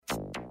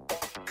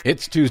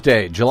It's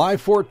Tuesday, July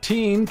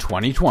 14,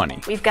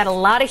 2020. We've got a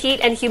lot of heat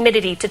and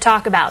humidity to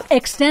talk about.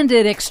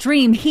 Extended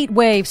extreme heat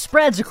wave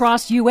spreads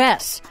across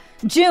U.S.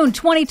 June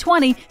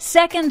 2020,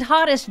 second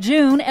hottest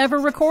June ever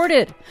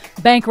recorded.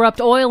 Bankrupt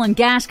oil and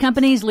gas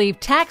companies leave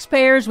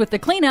taxpayers with the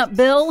cleanup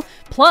bill.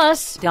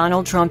 Plus,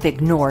 Donald Trump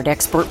ignored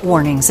expert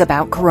warnings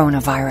about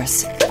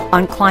coronavirus.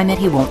 On climate,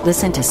 he won't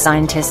listen to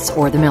scientists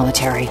or the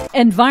military.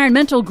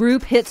 Environmental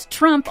group hits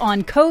Trump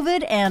on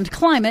COVID and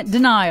climate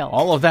denial.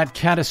 All of that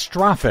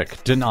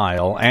catastrophic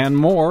denial and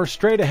more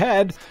straight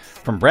ahead.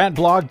 From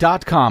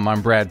BradBlog.com,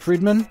 I'm Brad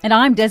Friedman. And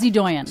I'm Desi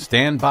Doyen.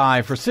 Stand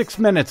by for 6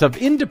 minutes of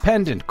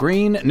independent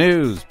green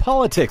news,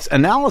 politics,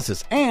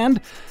 analysis,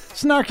 and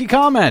snarky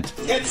comment.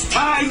 It's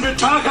time to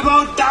talk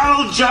about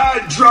Donald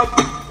John Trump.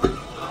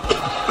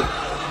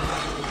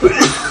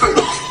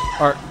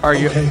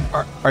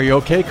 Are you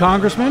okay,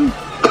 Congressman?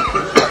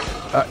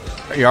 Are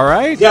you all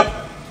right? Yep.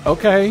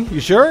 Okay, you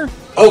sure?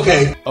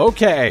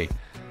 Okay.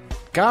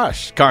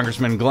 Gosh,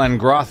 Congressman Glenn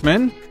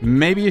Grothman,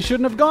 maybe you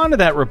shouldn't have gone to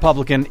that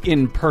Republican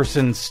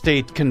in-person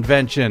state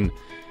convention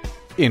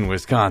in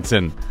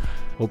Wisconsin.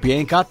 Hope you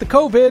ain't got the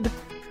COVID.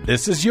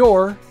 This is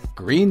your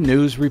Green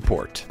News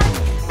Report.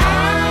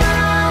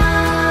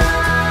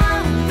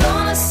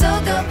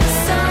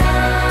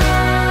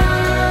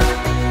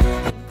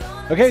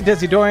 Okay,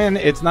 Desi Doyen,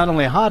 it's not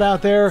only hot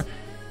out there,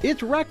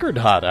 it's record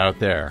hot out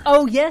there.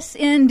 Oh, yes,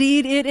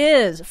 indeed it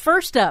is.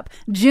 First up,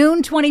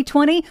 June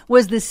 2020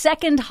 was the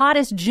second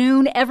hottest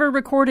June ever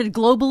recorded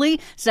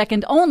globally,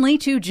 second only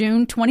to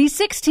June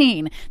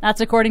 2016. That's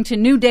according to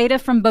new data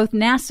from both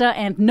NASA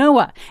and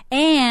NOAA.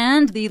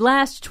 And the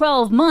last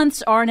 12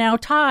 months are now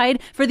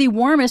tied for the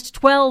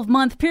warmest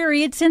 12-month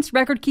period since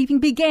record-keeping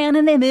began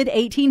in the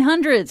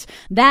mid-1800s.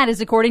 That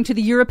is according to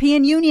the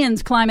European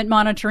Union's climate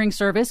monitoring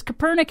service,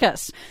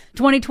 Copernicus.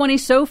 2020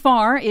 so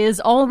far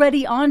is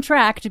already on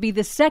track to be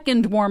the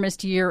second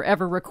warmest year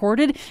ever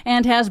recorded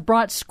and has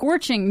brought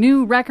scorching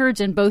new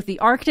records in both the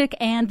Arctic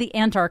and the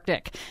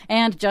Antarctic.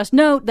 And just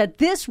note that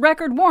this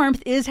record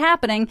warmth is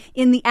happening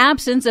in the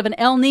absence of an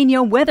El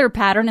Nino weather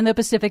pattern in the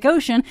Pacific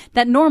Ocean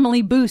that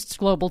normally boosts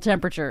global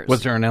temperatures.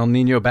 Was there an El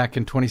Nino back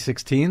in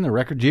 2016, the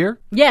record year?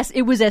 Yes,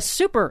 it was a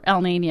super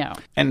El Nino.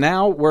 And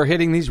now we're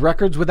hitting these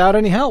records without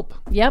any help.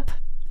 Yep.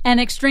 An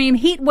extreme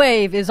heat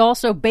wave is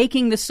also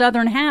baking the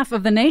southern half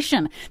of the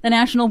nation. The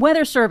National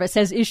Weather Service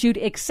has issued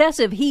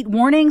excessive heat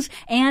warnings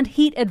and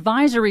heat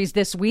advisories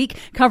this week,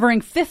 covering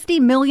 50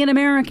 million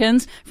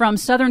Americans from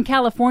Southern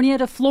California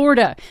to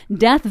Florida.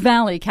 Death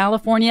Valley,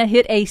 California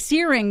hit a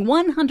searing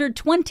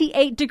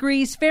 128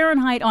 degrees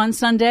Fahrenheit on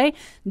Sunday.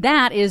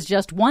 That is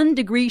just 1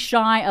 degree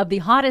shy of the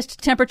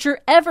hottest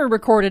temperature ever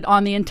recorded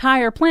on the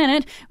entire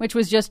planet, which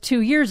was just 2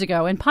 years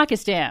ago in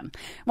Pakistan.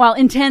 While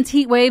intense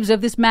heat waves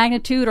of this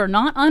magnitude are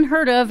not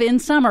unheard of in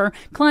summer,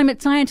 climate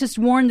scientists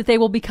warn that they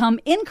will become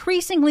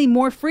increasingly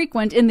more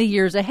frequent in the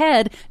years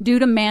ahead due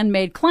to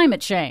man-made climate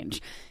change.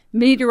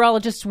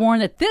 Meteorologists warn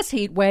that this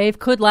heat wave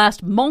could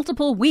last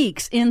multiple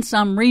weeks in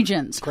some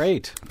regions.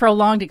 Great.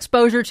 Prolonged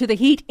exposure to the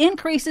heat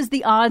increases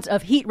the odds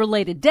of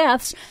heat-related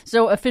deaths,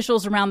 so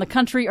officials around the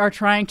country are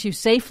trying to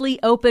safely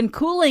open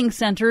cooling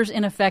centers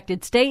in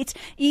affected states,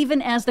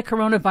 even as the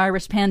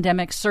coronavirus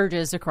pandemic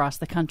surges across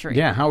the country.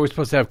 Yeah, how are we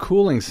supposed to have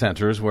cooling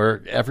centers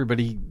where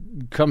everybody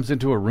comes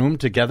into a room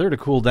together to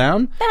cool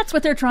down? That's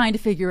what they're trying to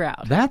figure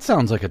out. That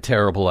sounds like a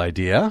terrible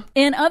idea.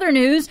 In other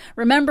news,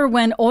 remember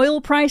when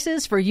oil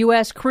prices for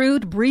U.S.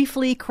 crude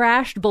briefly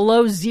crashed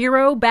below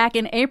zero back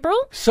in April?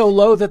 So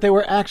low that they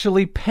were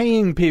actually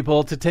paying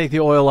people to take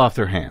the oil off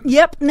their hands.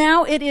 Yep,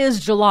 now it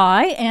is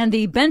July, and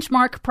the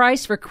benchmark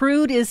price for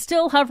crude is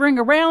still hovering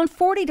around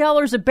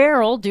 $40 a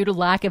barrel due to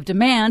lack of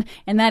demand,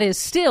 and that is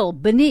still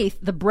beneath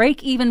the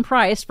break-even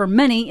price for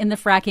many in the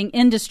fracking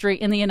industry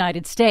in the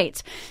United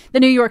States. The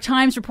New York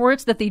Times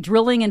reports that the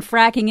drilling and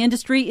fracking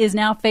industry is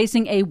now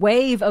facing a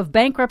wave of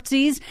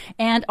bankruptcies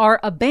and are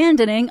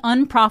abandoning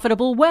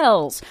unprofitable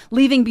wells,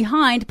 leaving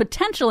behind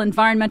potential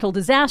environmental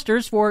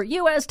disasters for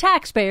U.S.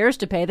 taxpayers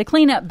to pay the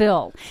cleanup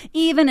bill,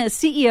 even as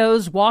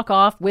CEOs walk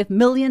off with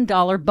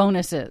million-dollar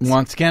bonuses.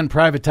 Once again,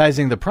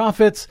 privatizing the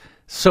profits,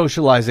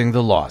 socializing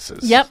the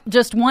losses. Yep,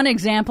 just one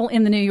example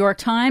in the New York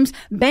Times.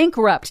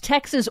 Bankrupt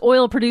Texas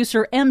oil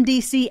producer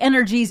MDC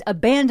Energy's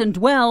abandoned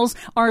wells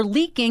are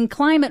leaking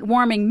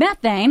climate-warming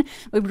methane.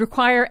 It would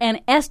require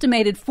an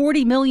estimated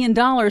 $40 million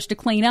to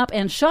clean up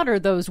and shutter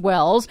those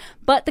wells,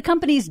 but the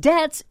company's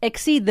debts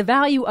exceed the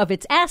value of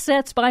its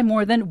assets by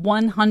more than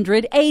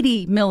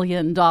 $180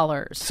 million.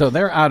 So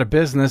they're out of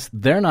business.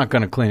 They're not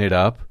going to clean it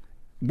up.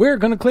 We're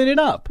going to clean it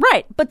up.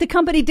 Right, but the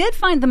company did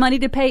find the money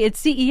to pay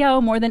its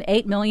CEO more than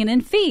 $8 million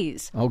in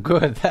fees. Oh,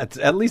 good.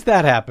 At least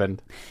that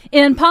happened.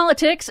 In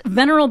politics,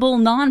 venerable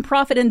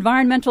nonprofit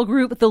environmental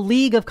group the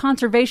League of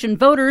Conservation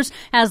Voters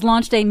has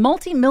launched a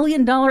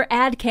multi-million-dollar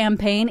ad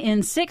campaign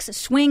in 6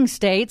 swing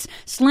states,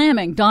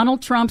 slamming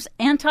Donald Trump's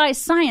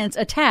anti-science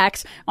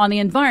attacks on the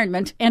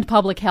environment and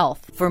public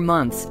health. For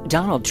months,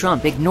 Donald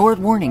Trump ignored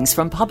warnings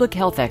from public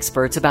health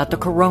experts about the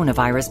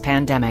coronavirus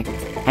pandemic,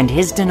 and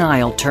his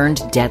denial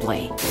turned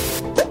deadly.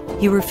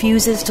 He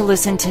refuses to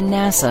listen to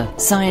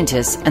NASA,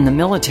 scientists, and the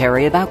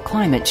military about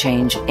climate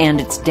change and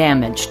its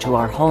damage to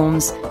our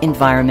homes,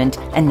 environment,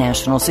 and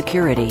national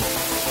security.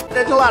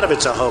 A lot of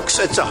it's a hoax.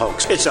 It's a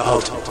hoax. It's a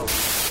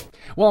hoax.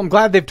 Well, I'm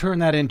glad they've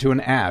turned that into an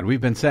ad. We've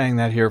been saying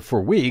that here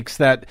for weeks,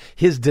 that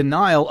his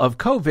denial of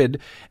COVID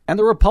and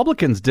the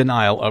Republicans'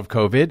 denial of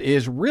COVID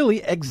is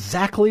really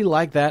exactly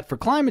like that for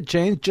climate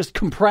change, just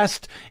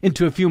compressed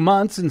into a few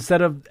months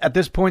instead of, at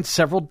this point,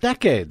 several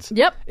decades.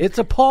 Yep. It's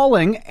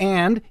appalling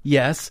and,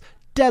 yes,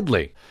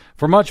 deadly.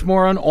 For much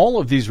more on all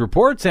of these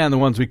reports and the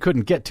ones we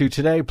couldn't get to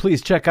today,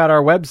 please check out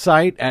our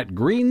website at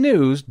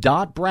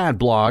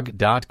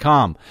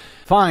greennews.bradblog.com.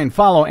 Find,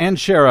 follow, and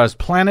share us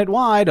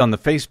planet-wide on the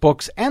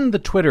Facebooks and the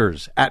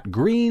Twitters at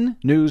Green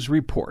News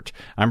Report.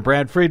 I'm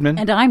Brad Friedman.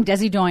 And I'm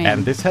Desi Doyen.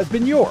 And this has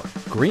been your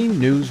Green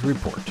News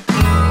Report.